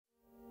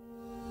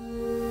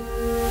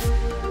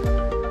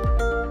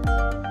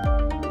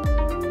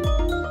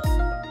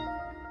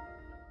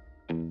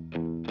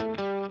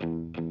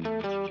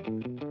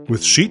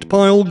With sheet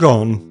pile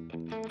gone,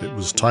 it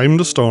was time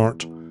to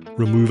start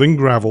removing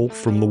gravel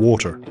from the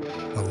water.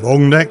 A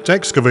long-necked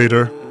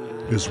excavator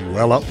is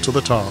well up to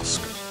the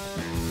task.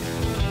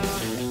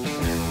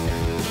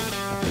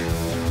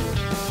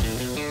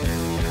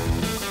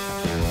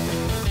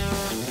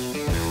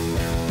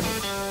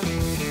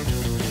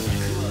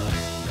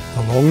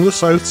 Along the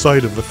south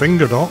side of the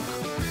finger dock,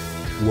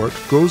 work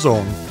goes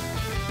on.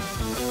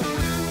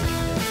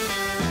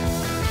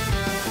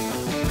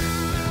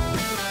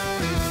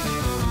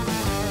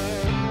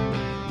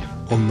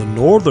 On the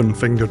northern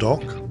finger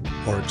dock,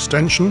 or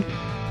extension,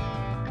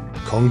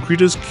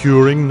 concrete is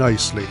curing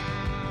nicely.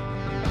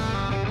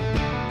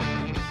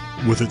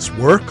 With its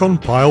work on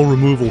pile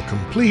removal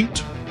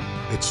complete,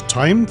 it's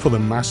time for the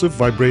massive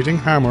vibrating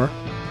hammer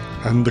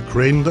and the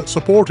crane that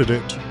supported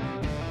it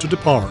to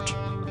depart.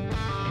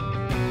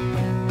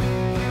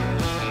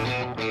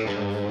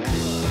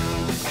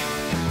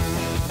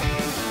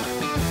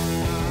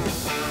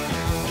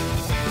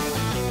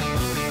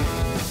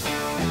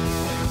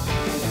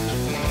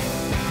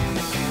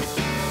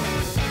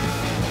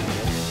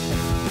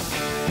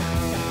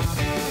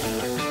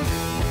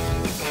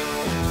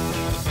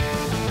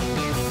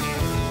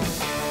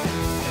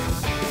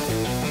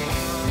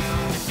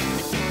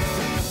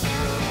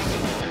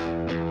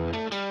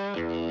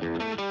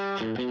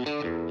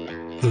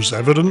 There's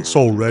evidence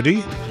already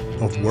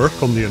of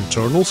work on the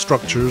internal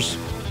structures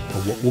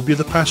of what will be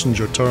the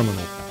passenger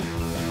terminal.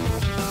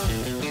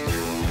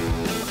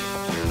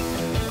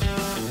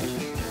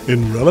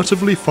 In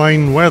relatively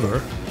fine weather,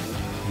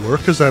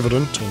 work is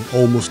evident on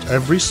almost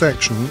every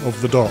section of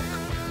the dock.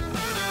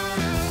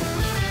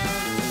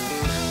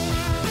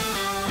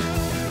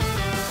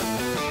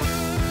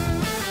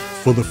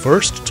 For the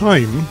first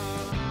time,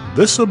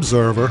 this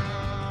observer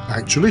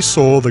actually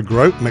saw the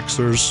grout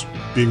mixers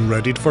being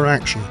readied for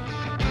action.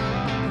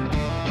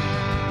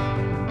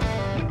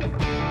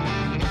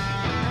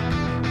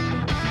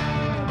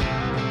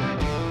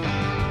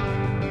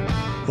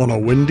 On a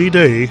windy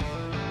day,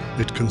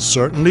 it can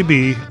certainly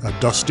be a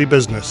dusty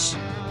business,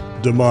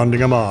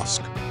 demanding a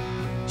mask.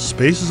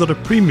 Space is at a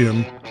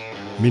premium,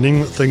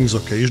 meaning that things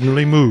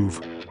occasionally move.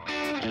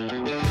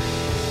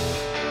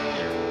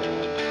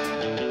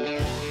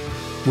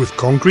 With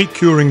concrete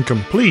curing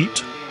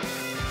complete,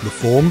 the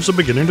forms are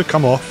beginning to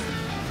come off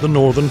the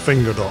northern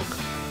finger dock.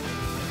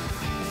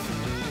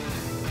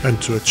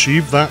 And to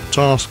achieve that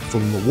task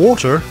from the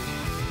water,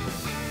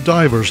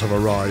 divers have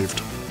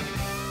arrived.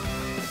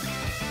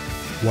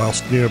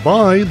 Whilst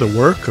nearby, the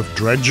work of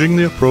dredging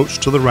the approach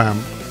to the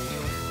ramp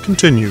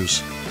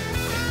continues.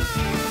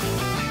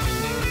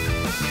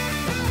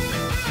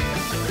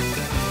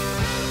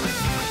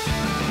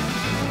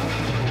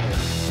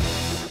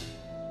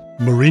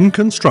 Marine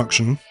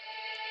construction,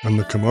 and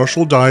the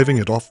commercial diving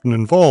it often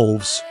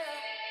involves,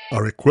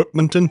 are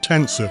equipment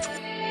intensive.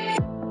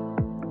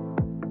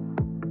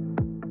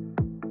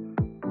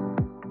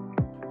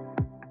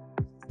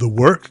 The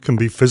work can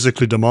be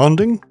physically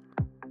demanding,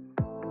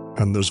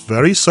 and there's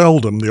very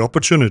seldom the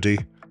opportunity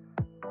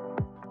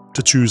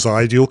to choose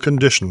ideal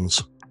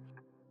conditions.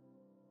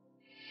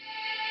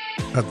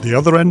 At the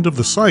other end of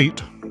the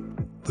site,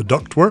 the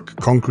ductwork,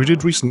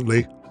 concreted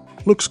recently,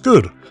 looks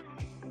good.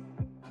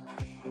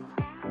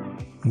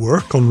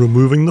 Work on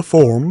removing the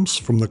forms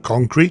from the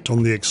concrete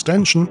on the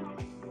extension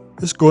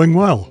is going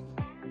well.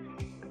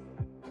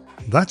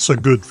 That's a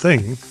good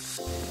thing,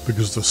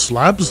 because the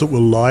slabs that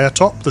will lie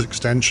atop the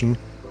extension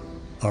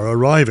are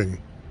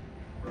arriving.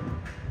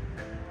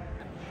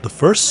 The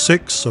first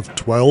 6 of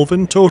 12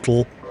 in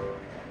total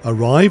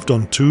arrived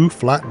on 2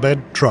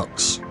 flatbed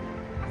trucks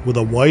with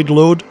a wide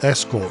load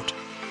escort.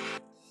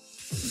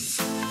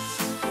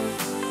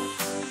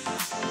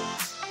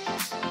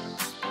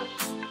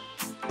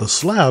 The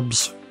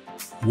slabs,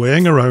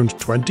 weighing around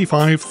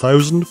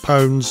 25,000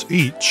 pounds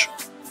each,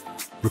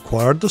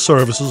 required the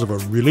services of a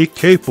really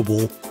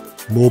capable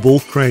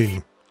mobile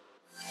crane.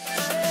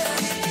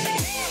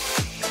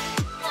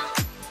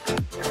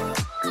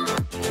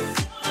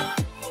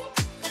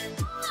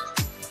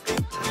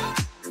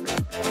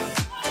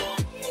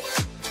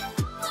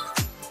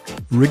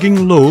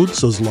 Rigging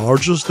loads as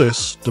large as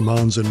this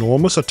demands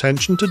enormous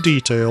attention to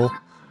detail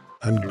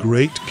and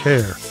great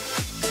care.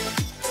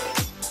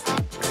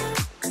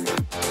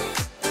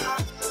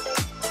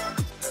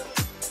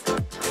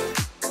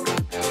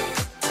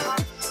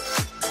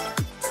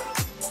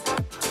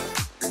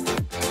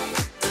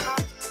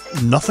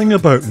 Nothing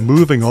about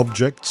moving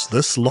objects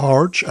this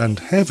large and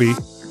heavy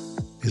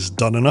is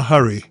done in a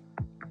hurry.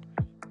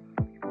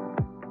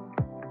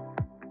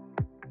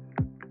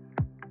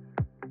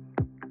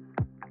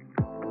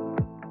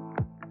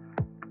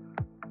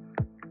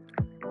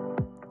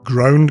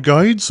 Ground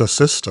guides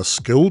assist a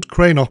skilled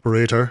crane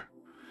operator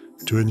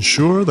to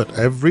ensure that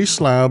every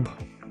slab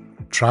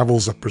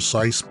travels a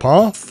precise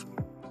path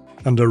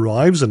and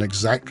arrives in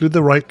exactly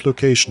the right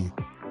location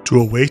to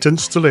await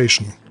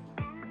installation.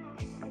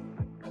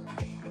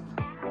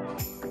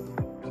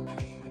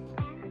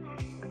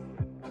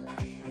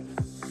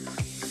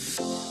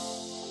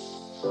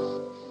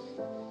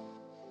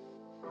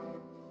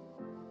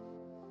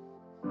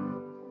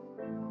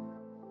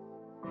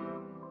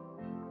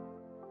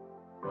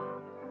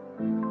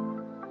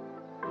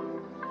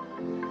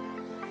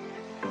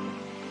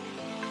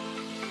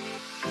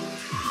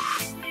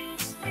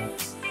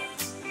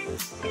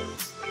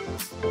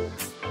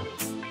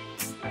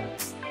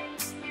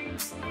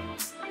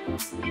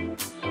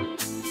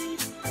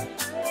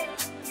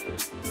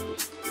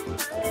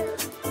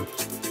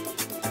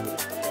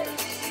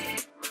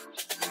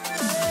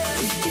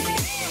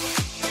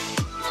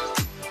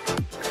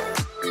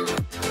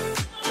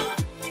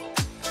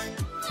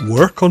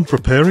 Work on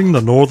preparing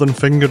the northern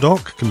finger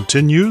dock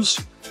continues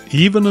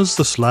even as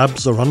the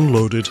slabs are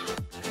unloaded.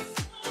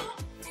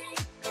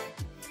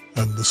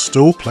 And there's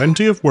still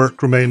plenty of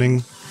work remaining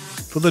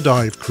for the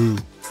dive crew.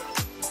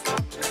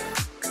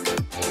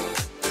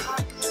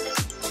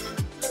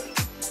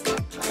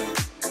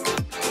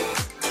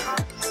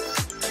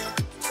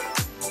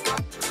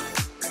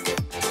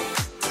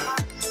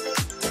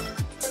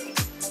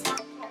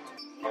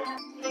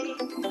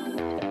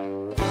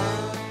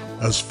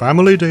 As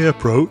Family Day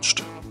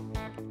approached,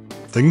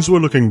 things were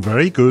looking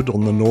very good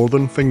on the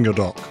northern finger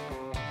dock.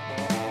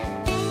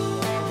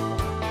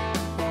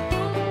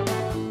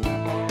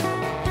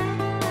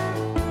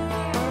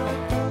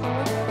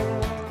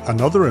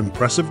 Another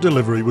impressive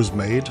delivery was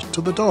made to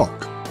the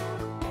dock.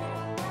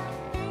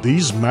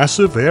 These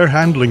massive air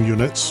handling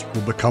units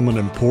will become an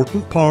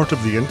important part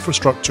of the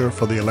infrastructure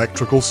for the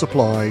electrical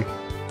supply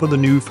for the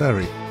new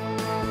ferry.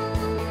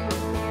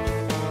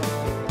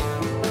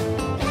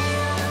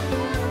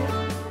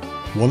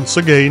 Once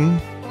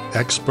again,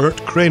 expert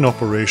crane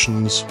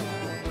operations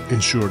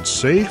ensured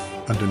safe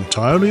and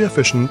entirely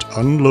efficient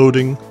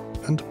unloading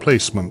and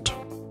placement.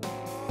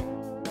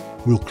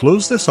 We'll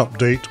close this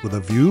update with a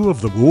view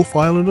of the Wolf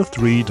Islander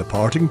 3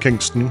 departing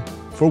Kingston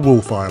for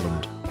Wolf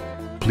Island.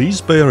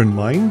 Please bear in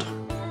mind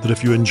that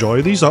if you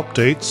enjoy these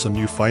updates and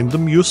you find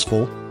them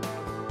useful,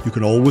 you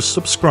can always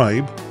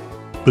subscribe,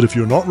 but if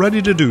you're not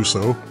ready to do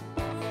so,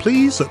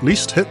 please at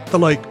least hit the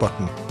like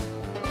button.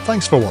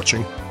 Thanks for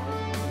watching.